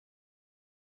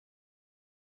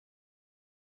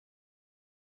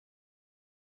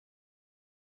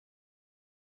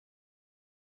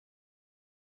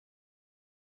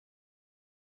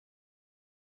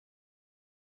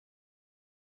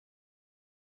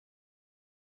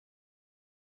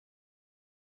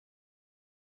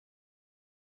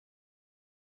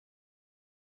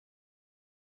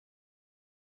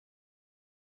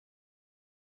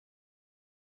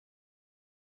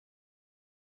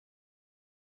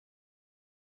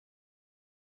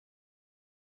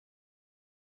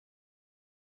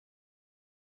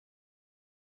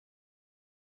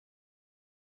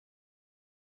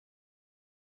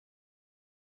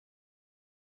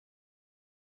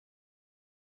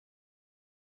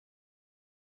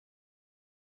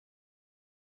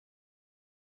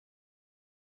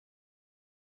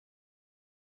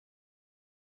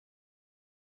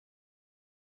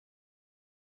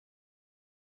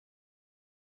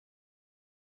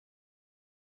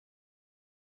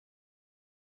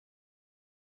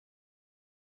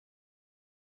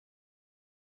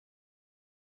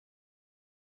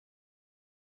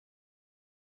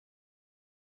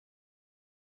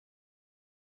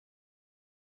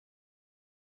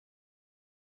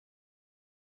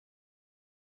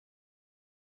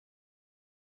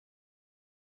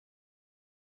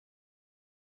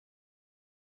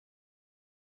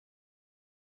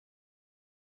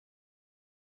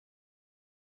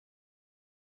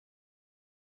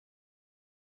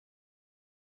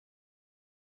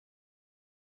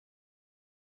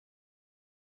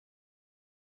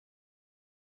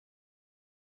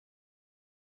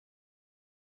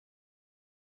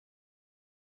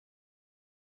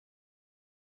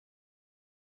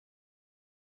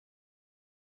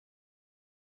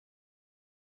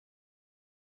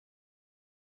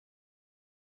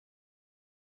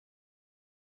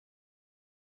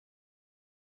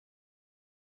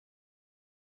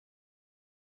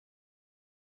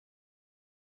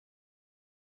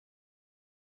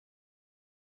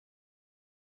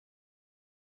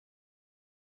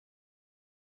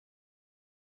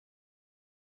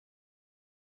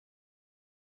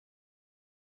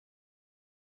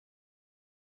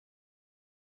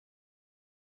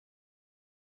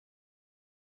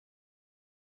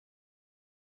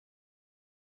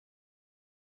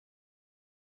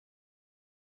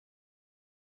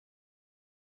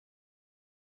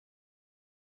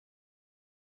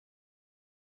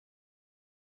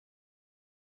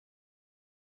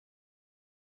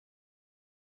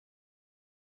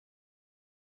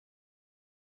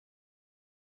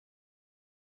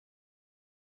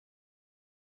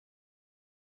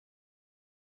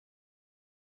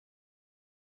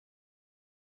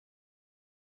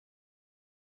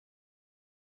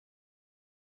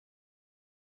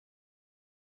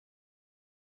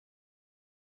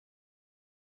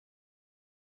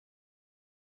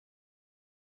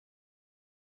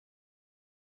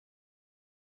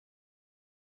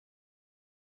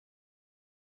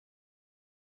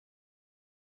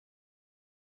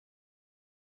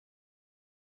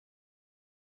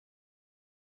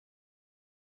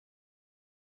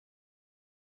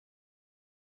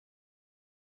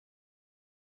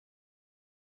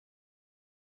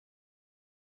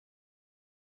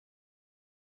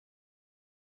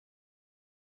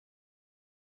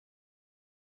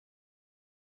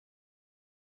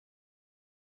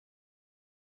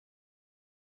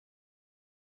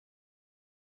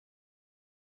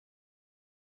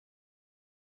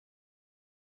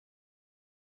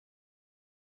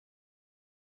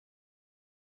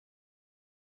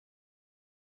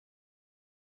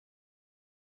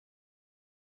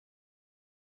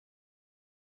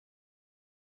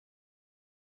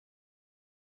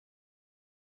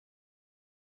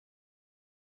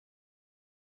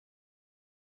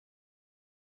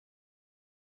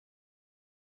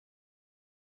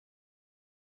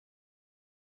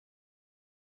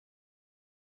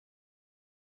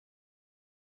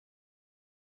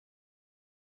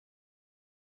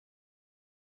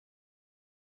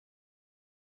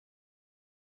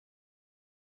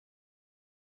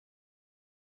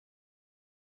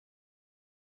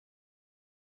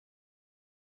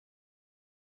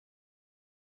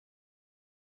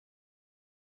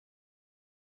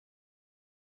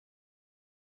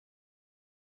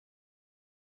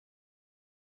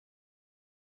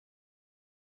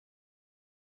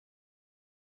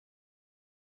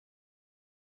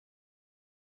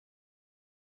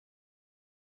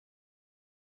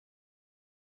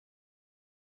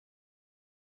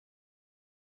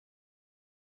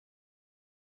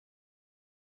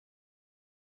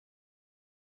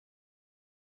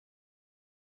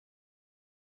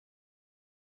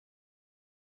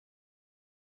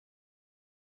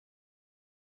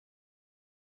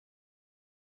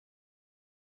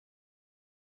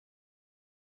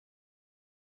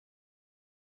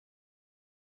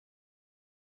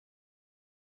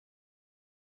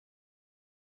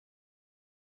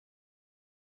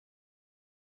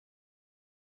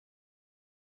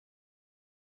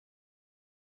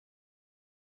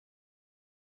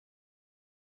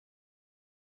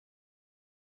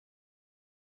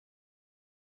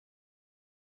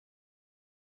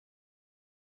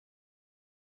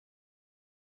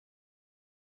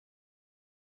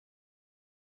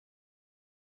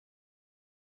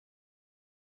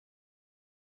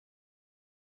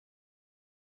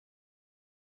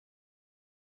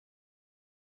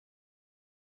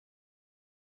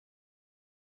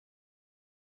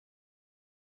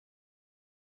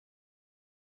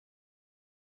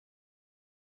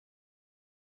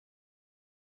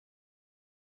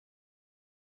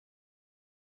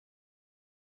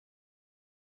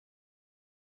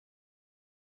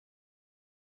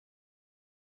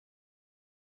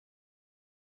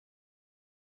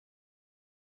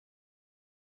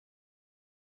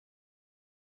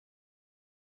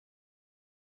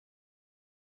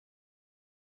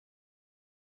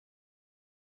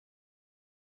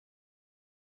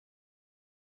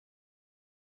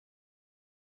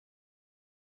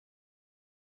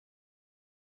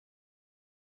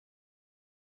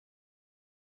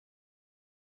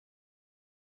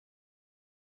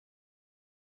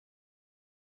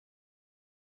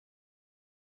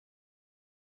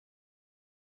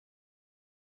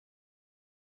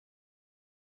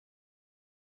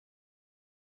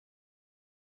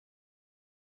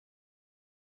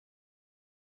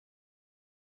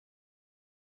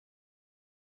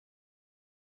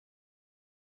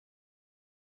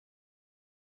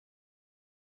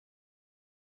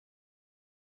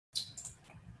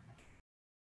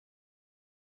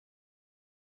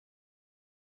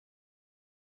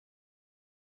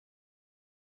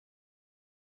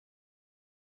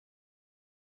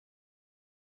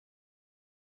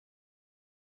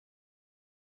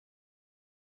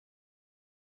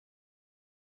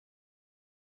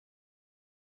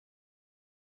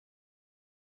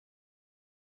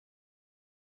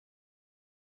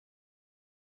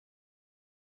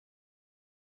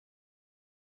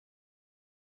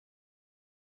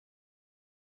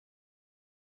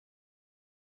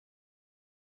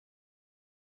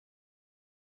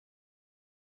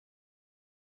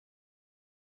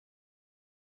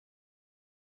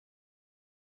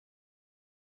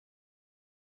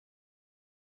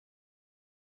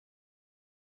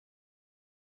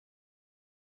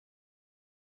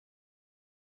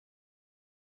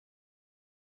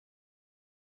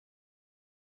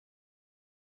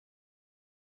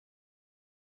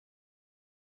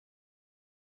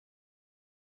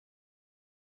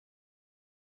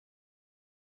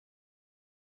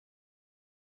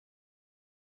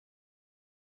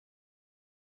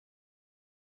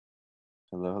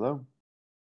Hello, hello.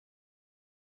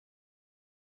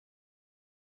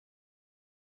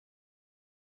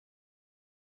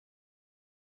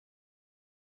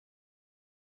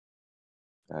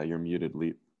 You're muted,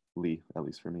 Lee, at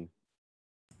least for me.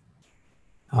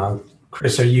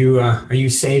 Chris, are you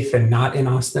safe and not in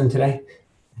Austin today?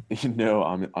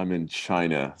 I'm in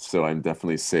China, so I'm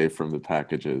definitely safe from the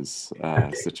packages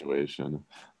Okay. situation,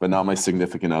 but not my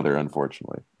significant other,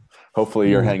 unfortunately. Hopefully,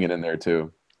 you're Mm. hanging in there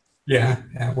too. Yeah,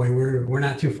 that way we're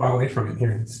not too far away from it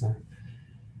here.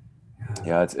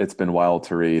 Yeah, it's been wild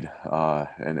to read,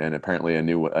 and apparently a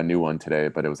new one today,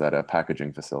 but it was at a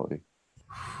packaging facility.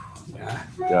 Yeah.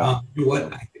 Yeah,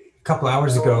 A couple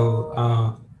hours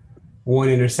ago, one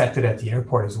intercepted at the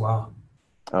airport as well.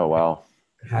 oh wow.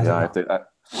 It Yeah, hasn't gone.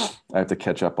 I have to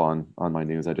catch up on my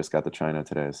news. I just got to China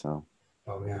today, so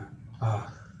Oh yeah. Uh,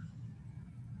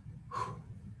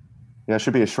 yeah, it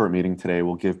should be a short meeting today.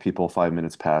 We'll give people 5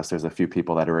 minutes past. There's a few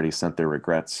people that already sent their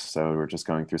regrets, so we're just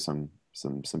going through some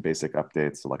basic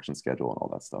updates, election schedule, and all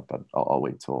that stuff. But I'll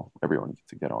wait till everyone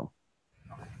to get on.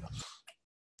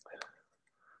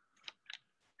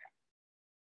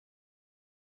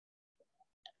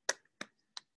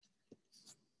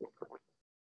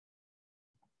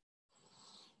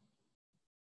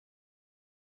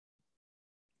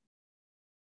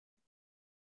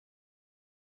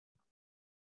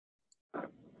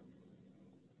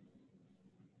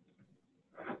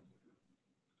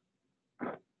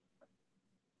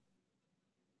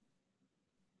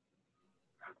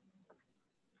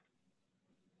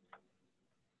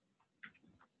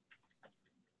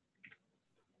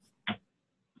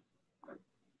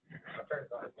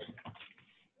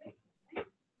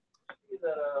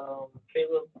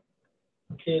 Caleb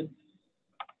kids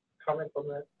comment on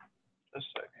that? Just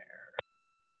a second.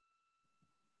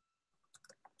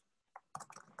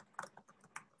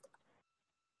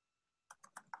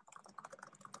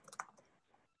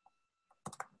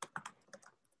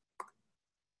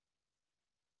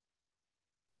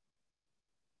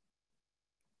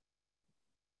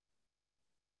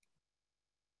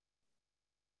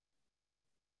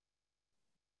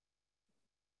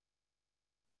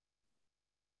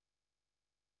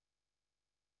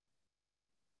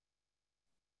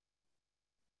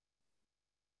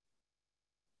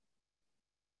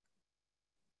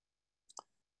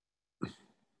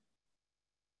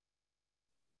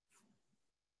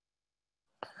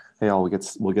 Hey, all,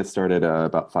 we'll get started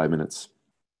about 5 minutes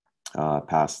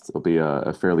past. It'll be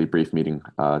a fairly brief meeting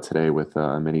today with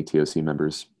many TOC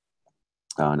members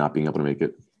not being able to make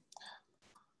it.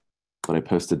 But I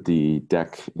posted the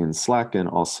deck in Slack and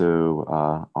also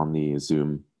on the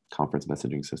Zoom conference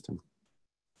messaging system.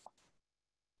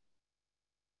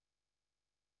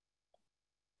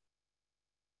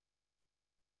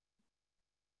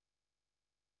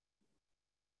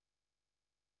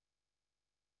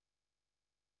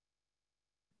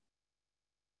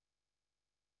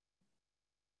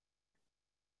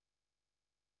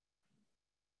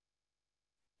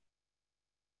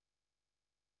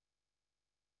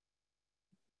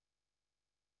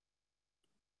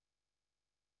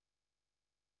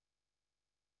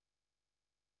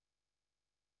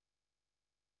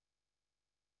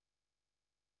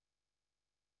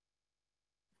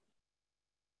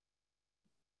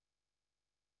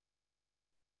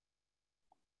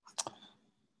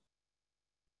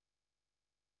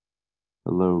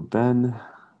 Hello, Ben.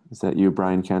 Is that you,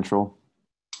 Brian Cantrell?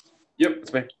 Yep,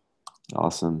 it's me.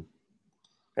 Awesome.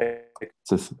 Hey.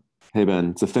 Hey,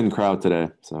 Ben. It's a thin crowd today,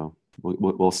 so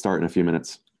we'll start in a few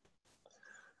minutes.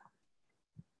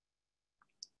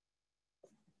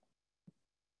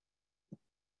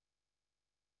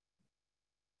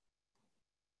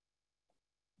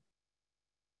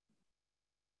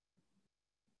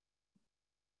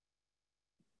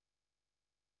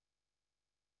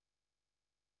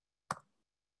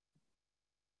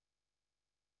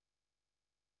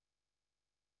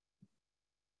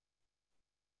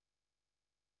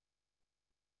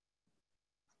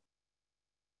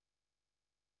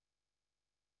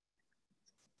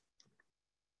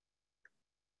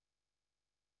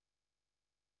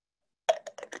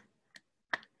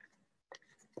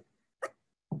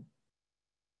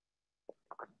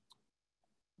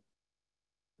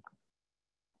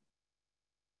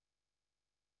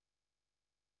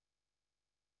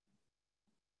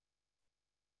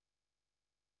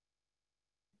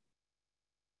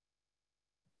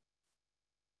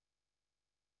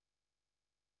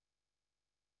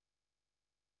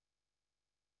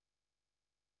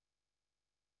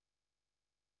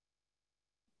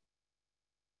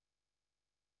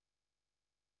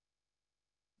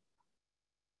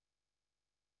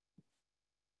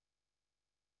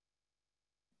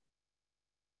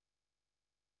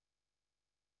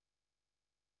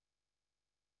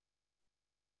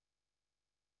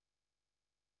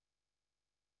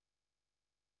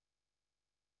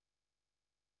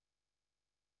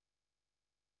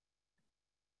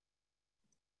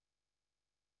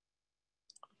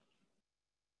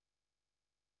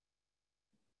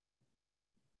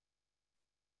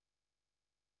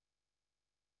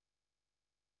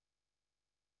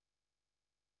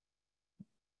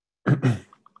 All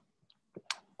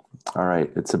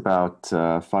right, it's about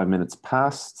 5 minutes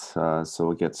past, so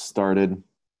we'll get started.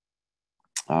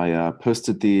 I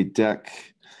posted the deck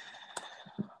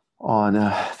on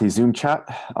the Zoom chat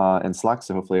and Slack,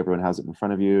 so hopefully everyone has it in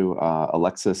front of you.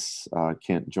 Alexis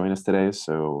can't join us today,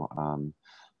 so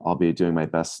I'll be doing my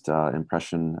best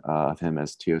impression of him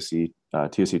as TOC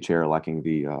chair, lacking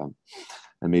the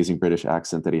amazing British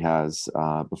accent that he has.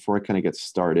 Before I kind of get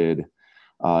started,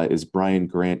 is Brian,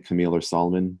 Grant, Camille, or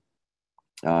Solomon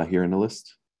here in the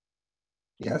list?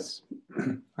 Yes,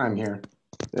 I'm here.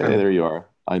 Hey, there you are.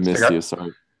 I missed you.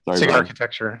 Sorry, Sig Brian.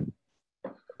 architecture.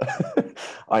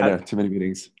 I know, too many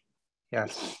meetings.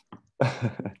 Yes.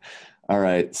 All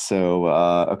right, so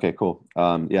okay, cool.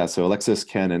 Yeah, so Alexis,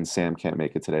 Ken, and Sam can't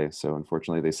make it today, so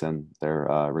unfortunately they send their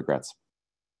regrets.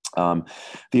 The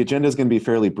agenda is going to be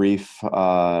fairly brief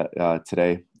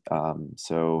today,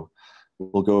 so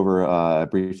we'll go over a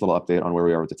brief little update on where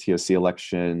we are with the TOC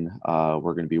election.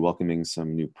 We're going to be welcoming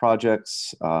some new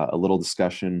projects, a little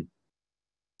discussion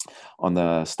on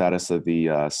the status of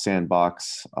the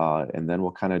sandbox, and then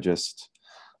we'll kind of just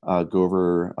go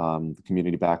over the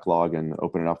community backlog and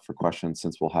open it up for questions,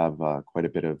 since we'll have quite a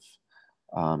bit of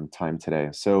time today.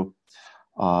 So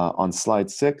on slide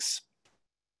 6,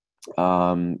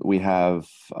 we have,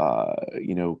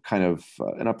 kind of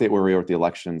an update where we are with the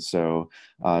election. So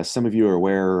some of you are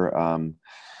aware,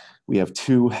 we have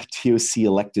 2 TOC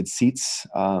elected seats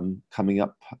coming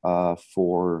up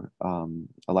for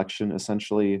election,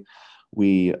 essentially.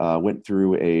 We went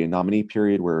through a nominee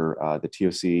period where the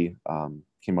TOC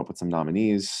came up with some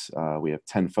nominees. We have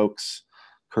 10 folks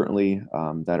currently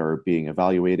that are being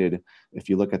evaluated. If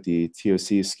you look at the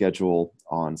TOC schedule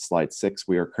on slide 6,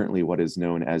 we are currently what is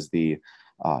known as the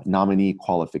nominee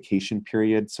qualification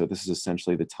period. So this is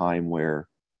essentially the time where,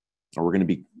 or we're going to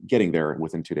be getting there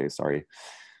within 2 days, sorry,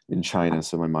 in China.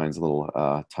 So my mind's a little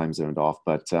time zoned off,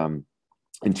 but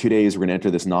in 2 days, we're going to enter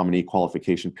this nominee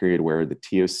qualification period where the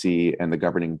TOC and the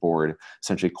governing board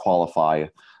essentially qualify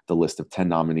the list of 10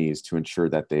 nominees to ensure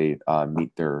that they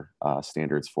meet their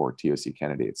standards for TOC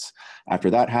candidates. After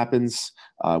that happens,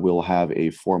 we'll have a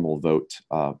formal vote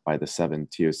by the 7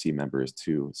 TOC members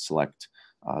to select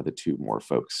the 2 more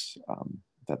folks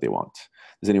that they want.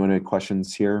 Does anyone have any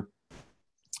questions here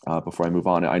before I move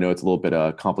on? I know it's a little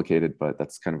bit complicated, but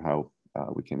that's kind of how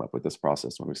we came up with this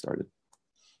process when we started.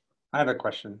 I have a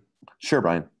question. Sure,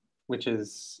 Brian. Which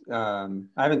is, I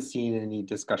haven't seen any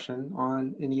discussion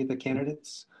on any of the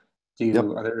candidates.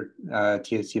 Do other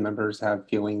TOC members have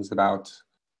feelings about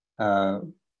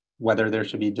whether there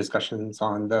should be discussions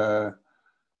on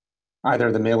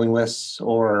either the mailing lists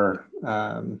or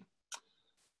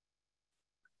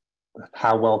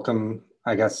how welcome,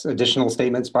 I guess, additional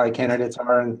statements by candidates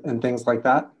are and things like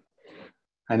that?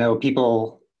 I know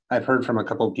I've heard from a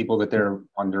couple of people that they're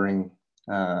wondering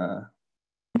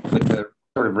with the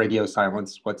sort of radio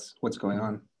silence, what's going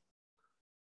on?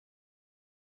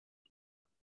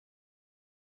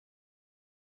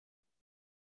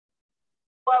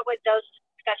 What would those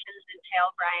discussions entail,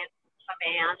 Brian, if I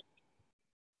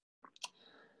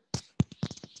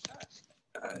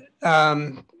may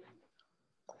ask?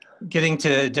 Getting to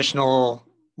additional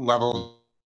levels.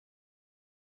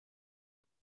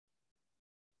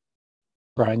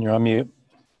 Brian, you're on mute.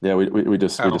 Yeah, we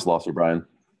just lost you, Brian.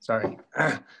 Sorry.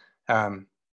 I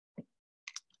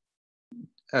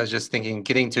was just thinking,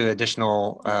 getting to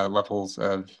additional levels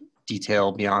of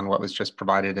detail beyond what was just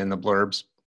provided in the blurbs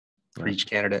for each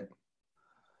candidate,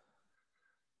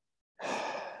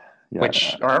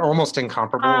 which are almost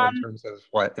incomparable in terms of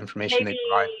what information they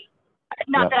provide.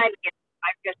 Not that I'm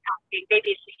just asking,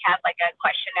 maybe if we had like a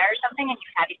questionnaire or something and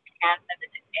you had each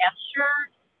candidate answer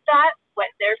that, what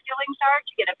their feelings are,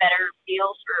 to get a better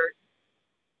feel for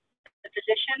the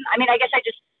position. I mean, I guess I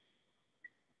just.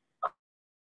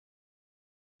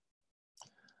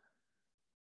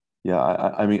 Yeah,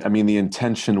 I mean, the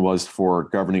intention was for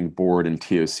governing board and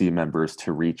TOC members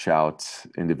to reach out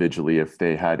individually if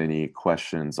they had any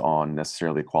questions on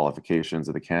necessarily qualifications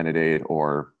of the candidate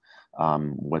or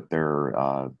what their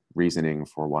reasoning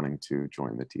for wanting to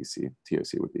join the TOC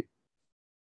would be.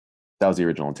 That was the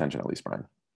original intention, at least, Brian.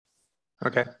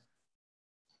 Okay.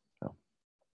 So.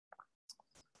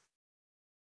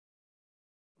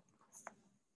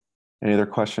 Any other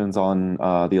questions on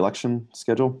the election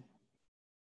schedule?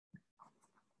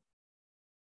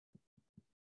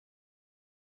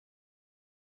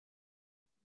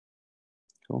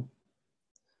 Cool.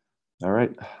 All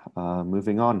right,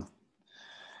 moving on.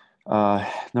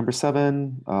 Number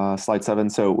 7, slide 7.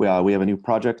 So we have a new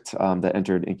project that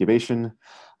entered incubation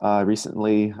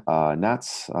recently.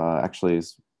 NATS actually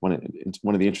is one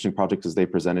of the interesting projects is they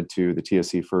presented to the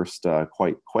TOC first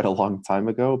quite a long time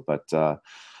ago, but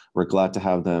we're glad to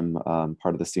have them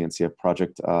part of the CNCF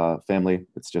project family.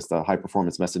 It's just a high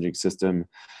performance messaging system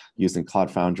used in Cloud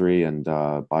Foundry and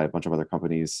by a bunch of other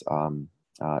companies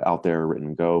out there, written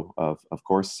in Go, of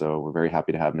course. So we're very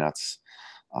happy to have Nats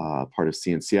part of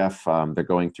CNCF. They're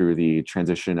going through the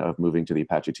transition of moving to the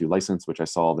Apache 2 license, which I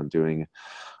saw them doing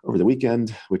over the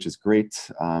weekend, which is great.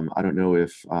 I don't know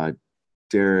if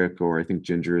Derek or I think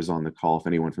Ginger is on the call. If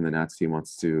anyone from the Nats team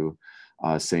wants to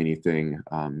say anything,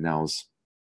 now's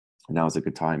a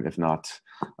good time. If not,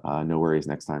 no worries,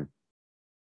 next time.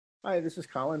 Hi, this is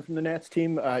Colin from the Nats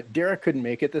team. Derek couldn't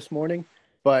make it this morning,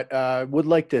 but would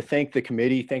like to thank the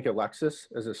committee, thank Alexis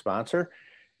as a sponsor.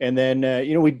 And then,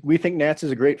 you know, we think Nats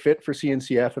is a great fit for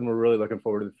CNCF, and we're really looking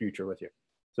forward to the future with you.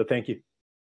 So thank you.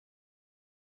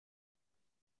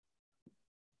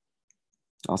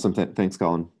 Awesome. Thanks,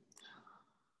 Colin.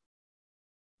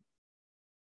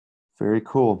 Very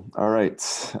cool. All right.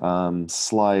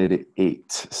 Slide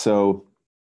 8. So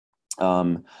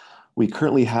we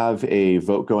currently have a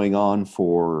vote going on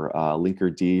for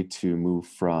Linkerd to move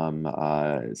from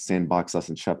sandbox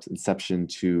inception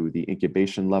to the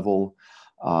incubation level.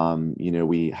 You know,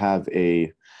 we have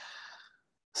a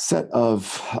set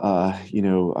of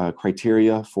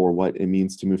criteria for what it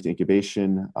means to move to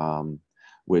incubation,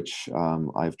 which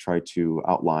I've tried to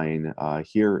outline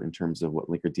here in terms of what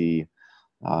Linkerd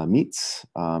meets.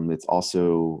 It's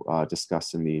also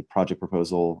discussed in the project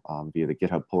proposal via the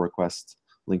GitHub pull request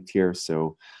linked here.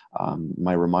 So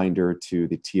my reminder to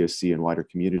the TOC and wider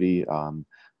community,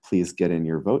 please get in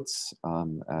your votes,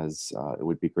 as it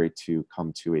would be great to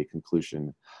come to a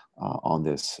conclusion on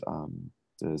this.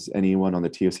 Does anyone on the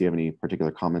TOC have any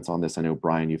particular comments on this? I know,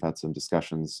 Brian, you've had some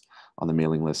discussions on the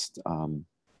mailing list on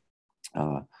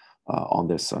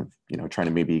this, you know, trying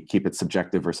to maybe keep it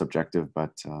subjective or subjective,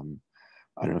 but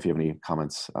I don't know if you have any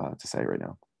comments to say right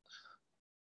now.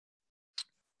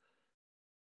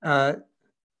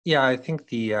 Yeah, I think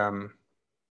there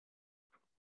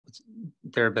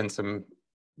have been some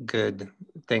good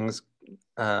things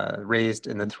raised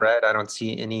in the thread. I don't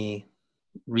see any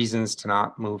reasons to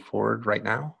not move forward right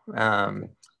now.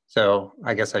 So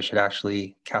I guess I should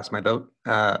actually cast my vote.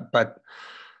 But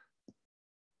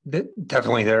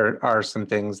definitely there are some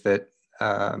things that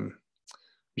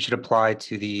we should apply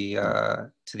to the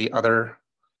other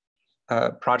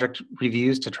project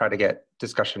reviews to try to get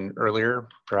discussion earlier,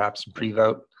 perhaps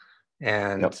pre-vote.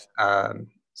 And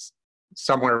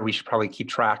somewhere we should probably keep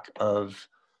track of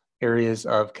areas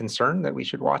of concern that we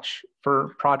should watch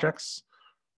for projects,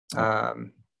 so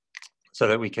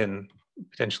that we can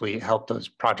potentially help those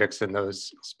projects in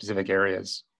those specific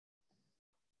areas.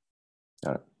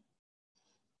 Got it.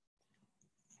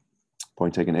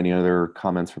 Point taken. Any other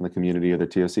comments from the community or the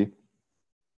TOC?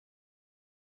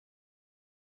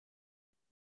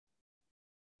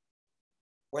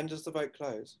 When does the vote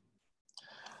close?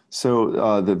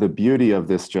 So the beauty of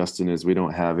this, Justin, is we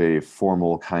don't have a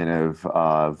formal kind of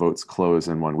votes close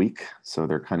in 1 week. So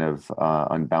they're kind of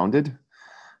unbounded.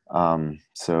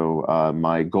 So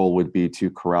my goal would be to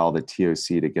corral the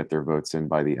TOC to get their votes in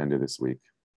by the end of this week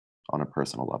on a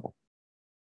personal level.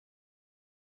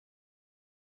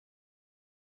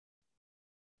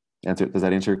 Does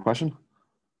that answer your question?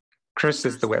 Chris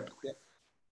is the whip.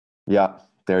 Yeah,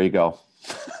 there you go.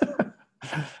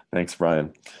 Thanks,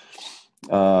 Brian.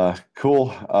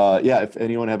 Cool. Yeah, if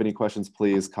anyone have any questions,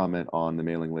 please comment on the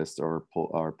mailing list or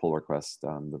pull request,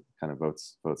 the kind of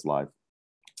votes live.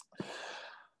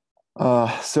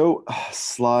 So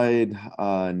slide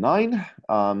 9.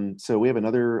 So we have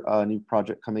another new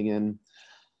project coming in.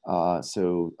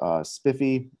 So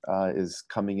Spiffy is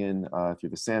coming in through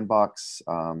the sandbox.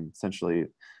 Essentially,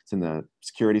 it's in the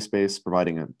security space,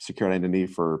 providing a secure identity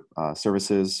for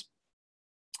services.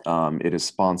 It is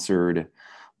sponsored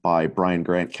by Brian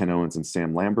Grant, Ken Owens, and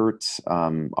Sam Lambert.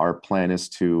 Our plan is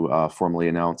to formally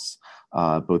announce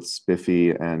both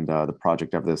Spiffy and the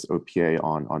project of this OPA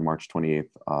on March 28th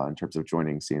in terms of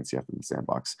joining CNCF in the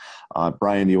sandbox.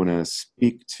 Brian, do you want to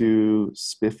speak to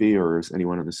Spiffy, or is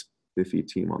anyone on the Spiffy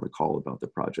team on the call about the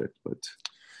project? But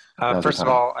first of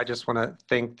all, I just want to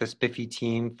thank the Spiffy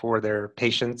team for their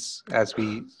patience as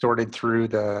we sorted through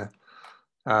the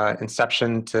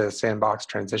inception to sandbox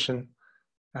transition.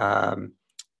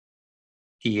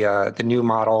 The new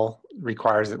model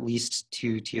requires at least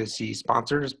 2 TOC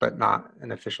sponsors, but not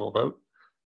an official vote,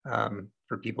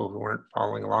 for people who weren't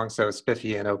following along. So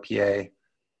Spiffy and OPA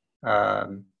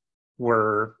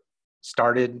were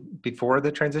started before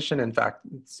the transition. In fact,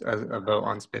 a vote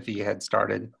on Spiffy had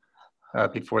started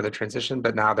before the transition,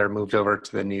 but now they're moved over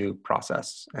to the new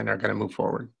process and are going to move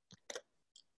forward.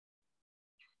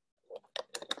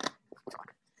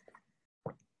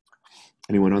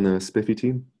 Anyone on the Spiffy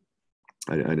team?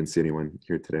 I didn't see anyone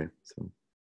here today. So,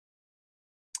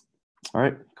 all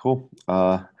right, cool.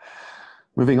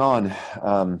 Moving on.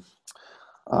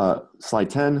 Slide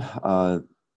 10.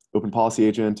 Open Policy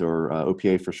Agent, or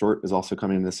OPA for short, is also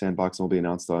coming in the sandbox and will be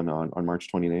announced on March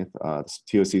 29th.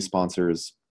 TOC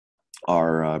sponsors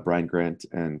are Brian Grant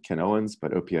and Ken Owens,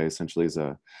 but OPA essentially is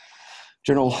a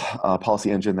general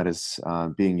policy engine that is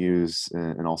being used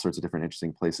in all sorts of different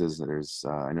interesting places. There's,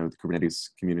 I know the Kubernetes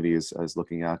community is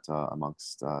looking at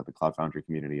amongst the Cloud Foundry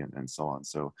community and so on.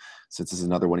 So since this is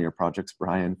another one of your projects,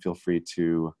 Brian, feel free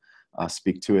to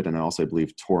speak to it. And also I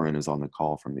believe Torin is on the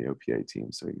call from the OPA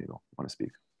team, so you may want to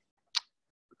speak.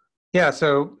 Yeah,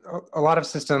 so a lot of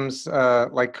systems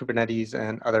like Kubernetes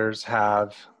and others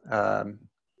have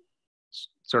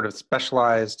sort of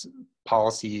specialized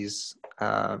policies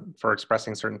for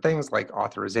expressing certain things like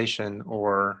authorization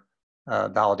or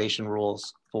validation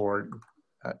rules for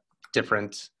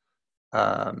different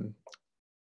types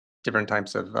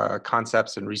of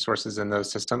concepts and resources in those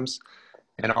systems.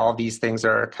 And all these things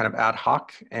are kind of ad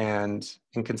hoc and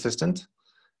inconsistent.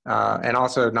 And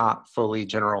also not fully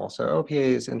general. So OPA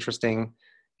is interesting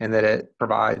in that it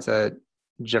provides a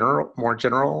more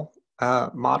general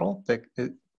model that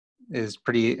is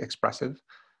pretty expressive.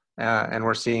 And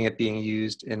we're seeing it being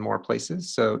used in more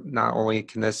places. So not only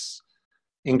can this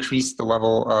increase the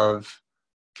level of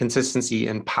consistency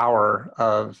and power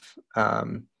of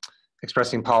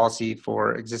expressing policy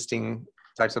for existing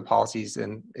types of policies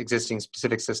in existing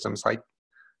specific systems like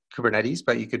Kubernetes,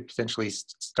 but you could potentially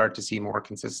start to see more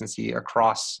consistency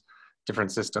across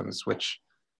different systems, which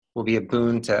will be a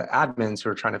boon to admins who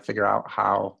are trying to figure out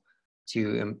how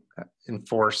to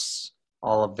enforce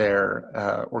all of their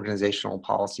organizational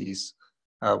policies,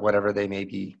 whatever they may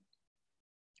be.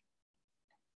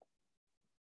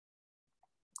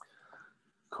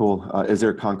 Cool. Is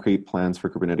there concrete plans for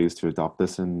Kubernetes to adopt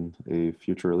this in a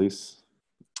future release?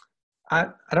 I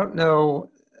don't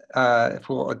know if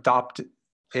we'll adopt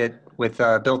it with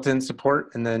built-in support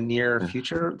in the near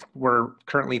future. We're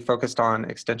currently focused on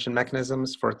extension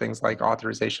mechanisms for things like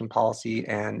authorization policy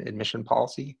and admission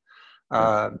policy.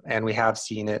 And we have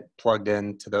seen it plugged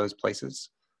into those places.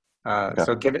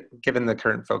 So given the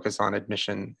current focus on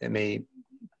admission, it may,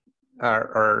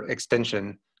 or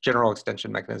extension, general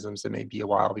extension mechanisms, it may be a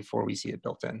while before we see it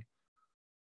built in.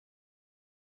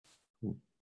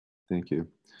 Thank you.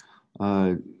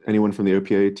 Anyone from the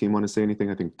OPA team want to say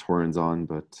anything? I think Torin's on,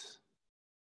 but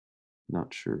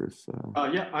not sure if...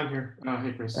 Yeah, I'm here.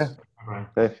 Hey, Chris. Yeah. Hi, Brian.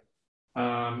 Hey.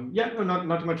 Yeah, no,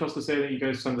 not too much else to say. I think you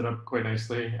guys summed it up quite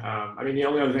nicely. I mean, the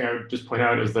only other thing I would just point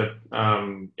out is that,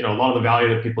 you know, a lot of the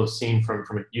value that people have seen from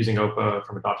using OPA,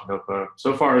 from adopting OPA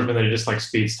so far has been that it just like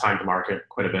speeds time to market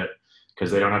quite a bit,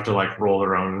 because they don't have to like roll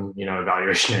their own, you know,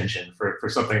 evaluation engine for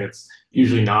something that's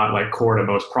usually not like core to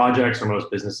most projects or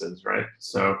most businesses, right?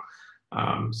 So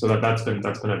that's been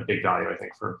a big value, I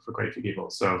think, for quite a few people.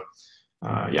 So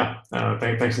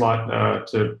thanks a lot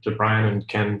to Brian and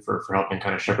Ken for helping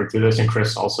kind of shepherd through this, and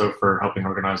Chris also for helping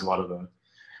organize a lot of the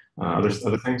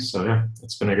other things. So yeah,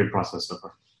 it's been a good process so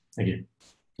far. Thank you.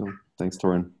 Cool. Thanks,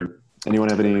 Torin. Anyone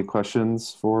have any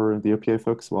questions for the OPA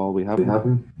folks while we have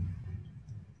them?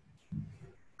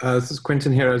 This is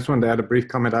Quentin here. I just wanted to add a brief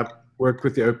comment. I've worked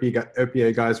with the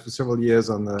OPA guys for several years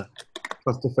on the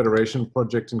cluster federation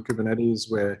project in Kubernetes,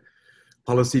 where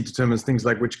policy determines things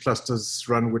like which clusters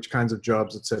run which kinds of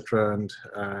jobs, etc., and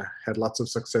had lots of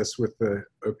success with the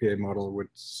OPA model. Would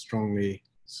strongly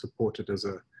support it as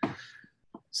a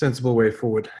sensible way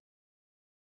forward.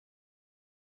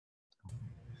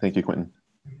 Thank you, Quentin.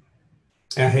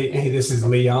 Hey, this is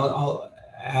Lee. I'll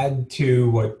add to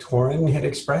what Torin had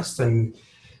expressed, and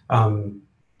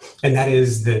that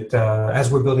is that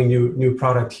as we're building new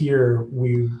product here,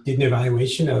 we did an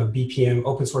evaluation of BPM,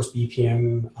 open source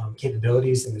BPM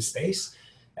capabilities in the space,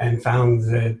 and found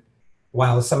that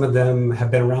while some of them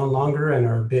have been around longer and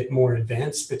are a bit more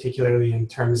advanced, particularly in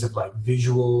terms of like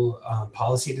visual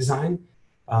policy design,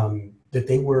 that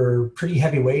they were pretty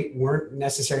heavyweight, weren't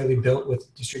necessarily built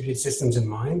with distributed systems in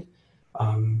mind,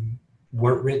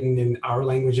 weren't written in our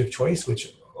language of choice,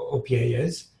 which OPA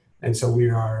is. And so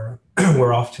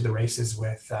we're off to the races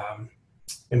with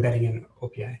embedding in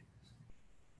OPA.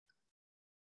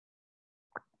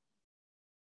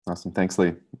 Awesome, thanks,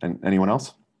 Lee. And anyone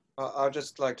else? I'd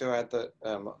just like to add that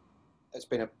it's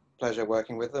been a pleasure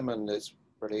working with them, and it's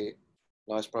really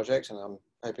nice project, and I'm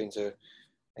hoping to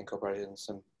incorporate it in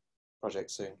some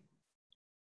projects soon.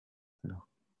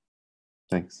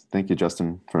 Thanks. Thank you,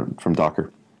 Justin, from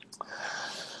Docker.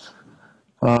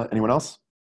 Anyone else?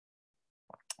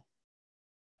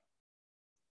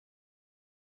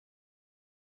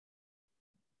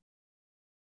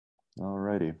 All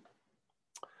righty.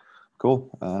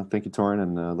 Cool. Thank you, Torin,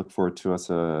 and look forward to us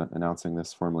announcing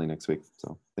this formally next week.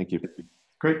 So thank you.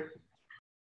 Great.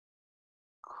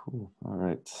 Cool. All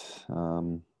right.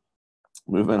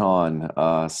 Moving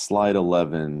on, slide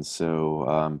 11.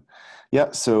 So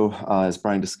yeah, so as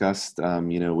Brian discussed,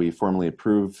 we formally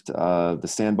approved the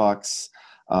sandbox.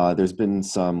 There's been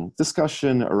some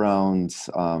discussion around,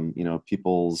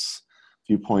 people's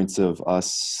viewpoints of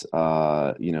us,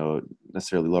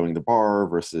 necessarily lowering the bar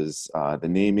versus the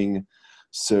naming.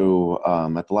 So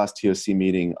at the last TOC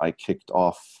meeting, I kicked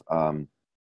off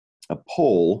a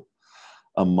poll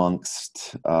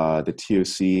amongst the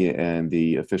TOC and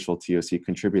the official TOC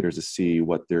contributors to see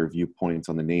what their viewpoints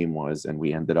on the name was. And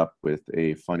we ended up with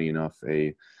a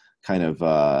kind of,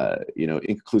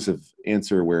 inclusive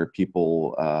answer where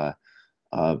people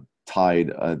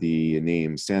tied the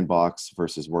name Sandbox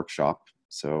versus Workshop.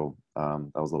 So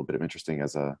that was a little bit of interesting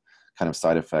as a kind of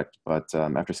side effect. But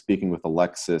after speaking with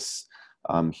Alexis,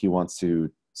 he wants to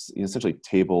essentially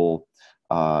table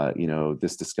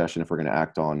this discussion if we're going to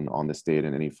act on this date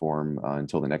in any form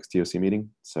until the next TOC meeting.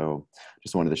 So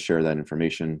just wanted to share that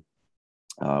information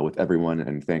with everyone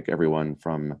and thank everyone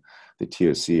from the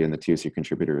TOC and the TOC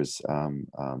contributors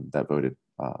that voted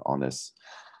on this.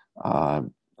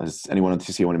 Does anyone on the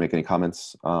TOC want to make any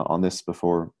comments on this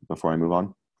before I move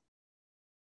on?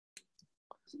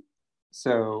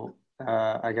 So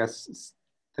I guess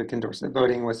the condorsement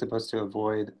voting was supposed to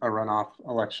avoid a runoff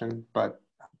election, but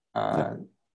Yeah.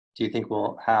 do you think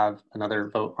we'll have another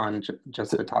vote on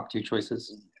just the top two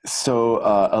choices? So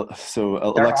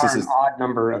There Alexis are is an odd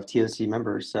number of TOC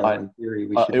members, so in theory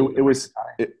we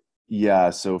should. Yeah.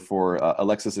 So for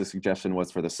Alexis's suggestion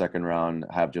was for the second round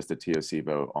have just a TOC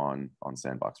vote on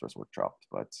Sandbox versus Workshop,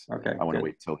 but Okay, I want to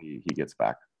wait till he gets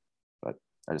back. But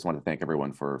I just want to thank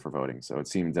everyone for voting. So it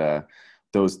seemed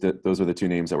those are the two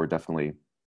names that were definitely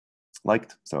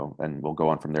liked. So and we'll go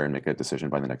on from there and make a decision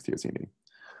by the next TOC meeting.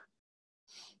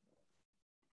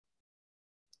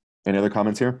 Any other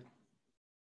comments here?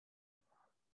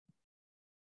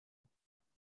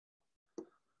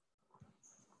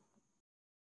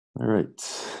 All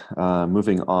right,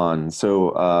 moving on.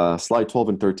 So slide 12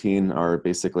 and 13 are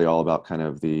basically all about kind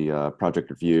of the project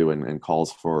review and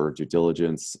calls for due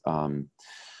diligence.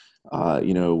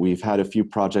 We've had a few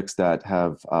projects that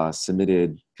have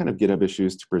submitted kind of GitHub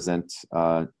issues to present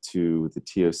to the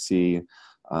TOC.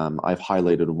 I've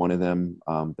highlighted one of them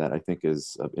that I think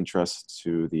is of interest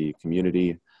to the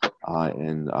community,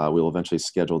 and we'll eventually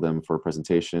schedule them for a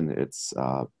presentation. It's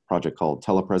a project called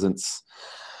Telepresence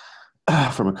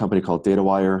from a company called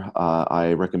DataWire.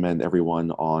 I recommend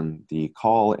everyone on the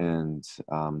call and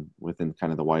within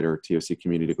kind of the wider TOC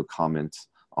community to comment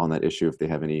on that issue if they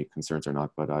have any concerns or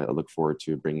not, but I look forward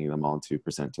to bringing them on to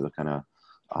present to the kind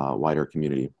of wider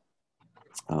community.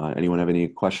 Anyone have any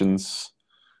questions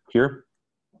here?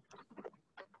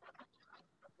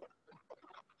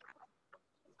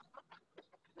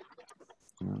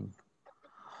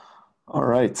 All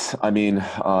right. I mean,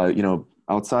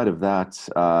 outside of that,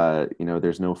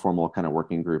 there's no formal kind of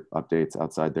working group updates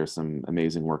outside. There's some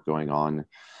amazing work going on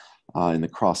in the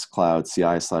cross-cloud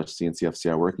CI/CNCF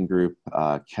CI working group.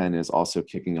 Ken is also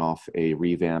kicking off a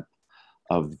revamp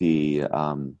of the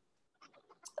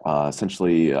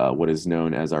essentially what is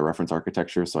known as our reference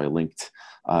architecture. So I linked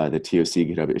the TOC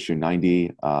GitHub issue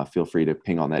 90. Feel free to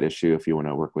ping on that issue if you want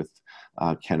to work with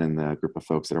Ken and the group of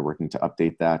folks that are working to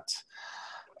update that.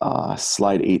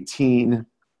 Slide 18.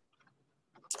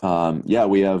 Yeah,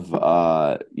 we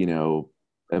have,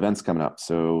 events coming up.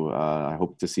 So I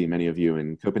hope to see many of you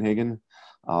in Copenhagen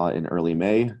in early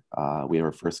May. We have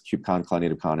our first KubeCon, Cloud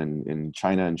Native Con in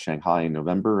China and Shanghai in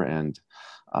November, and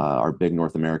our big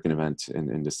North American event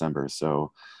in December.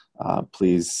 So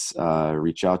please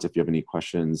reach out if you have any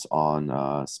questions on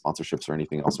sponsorships or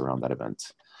anything else around that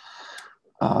event.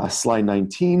 Slide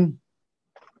 19.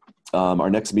 Our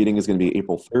next meeting is going to be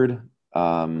April 3rd.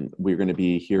 We're going to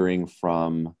be hearing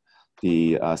from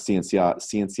the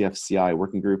CNCF CI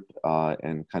working group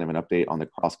and kind of an update on the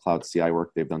cross-cloud CI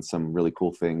work. They've done some really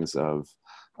cool things of,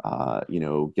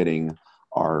 getting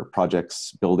our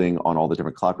projects building on all the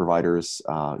different cloud providers,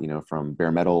 from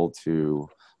bare metal to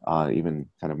even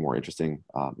kind of more interesting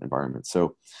environments.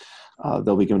 So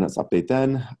they'll be giving us an update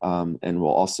then. And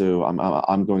we'll also,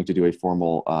 I'm going to do a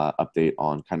formal update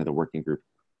on kind of the working group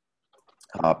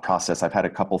process. I've had a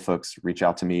couple folks reach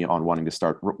out to me on wanting to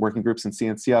start working groups in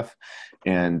CNCF,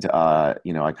 and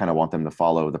you know, I kind of want them to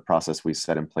follow the process we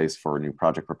set in place for new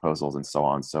project proposals and so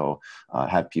on. So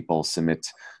have people submit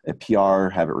a PR,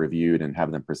 have it reviewed, and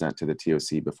have them present to the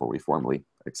TOC before we formally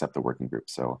accept the working group.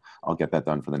 So I'll get that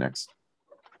done for the next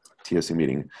TOC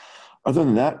meeting. Other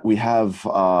than that, we have,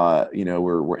 you know,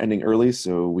 we're ending early,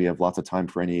 so we have lots of time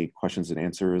for any questions and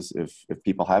answers if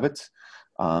people have it.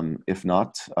 If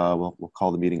not, we'll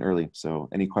call the meeting early. So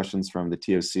any questions from the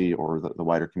TOC or the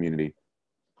wider community?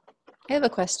 I have a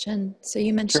question. So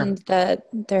you mentioned that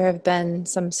there have been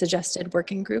some suggested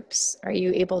working groups. Are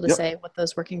you able to say what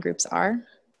those working groups are?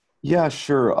 Yeah,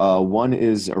 sure. One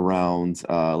is around,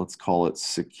 let's call it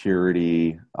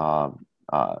security,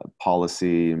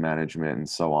 policy management, and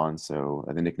so on. So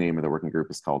the nickname of the working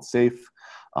group is called SAFE.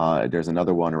 There's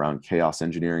another one around chaos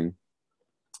engineering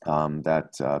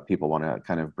that people want to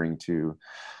kind of bring to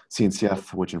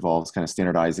CNCF, which involves kind of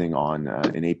standardizing on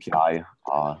an API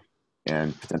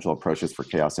and potential approaches for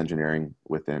chaos engineering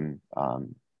within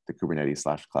the Kubernetes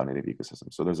 / cloud native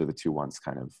ecosystem. So those are the two ones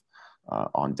kind of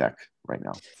on deck right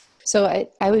now. So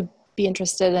I would be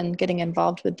interested in getting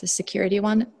involved with the security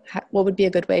one. What would be a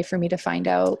good way for me to find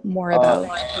out more about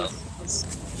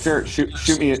Sure,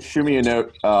 shoot me a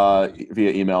note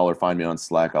via email or find me on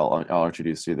Slack. I'll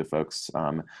introduce you to the folks.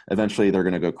 Eventually, they're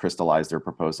going to go crystallize their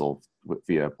proposal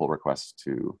via pull request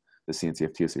to the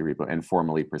CNCF TOC repo and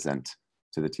formally present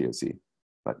to the TOC.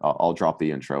 But I'll drop the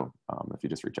intro if you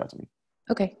just reach out to me.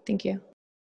 Okay, thank you.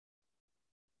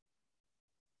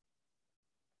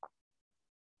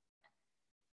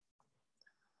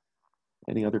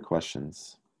 Any other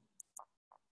questions?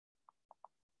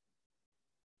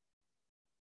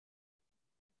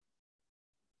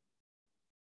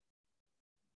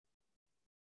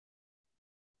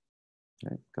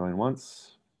 Okay, going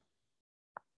once,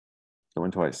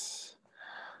 going twice.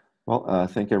 Well,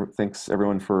 thanks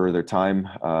everyone for their time.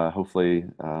 Hopefully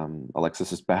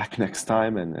Alexis is back next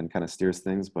time and kind of steers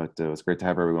things, but it was great to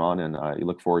have everyone, and you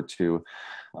look forward to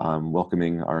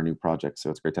welcoming our new project. So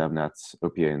it's great to have Nats,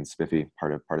 OPA, and Spiffy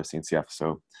part of CNCF.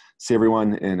 So see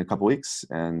everyone in a couple weeks,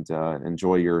 and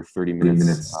enjoy your 30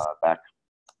 minutes back.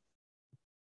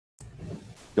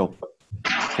 Go.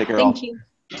 Take care all. Thank you.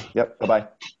 Yep, bye-bye.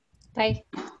 Bye.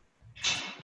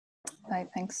 Bye,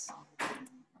 thanks.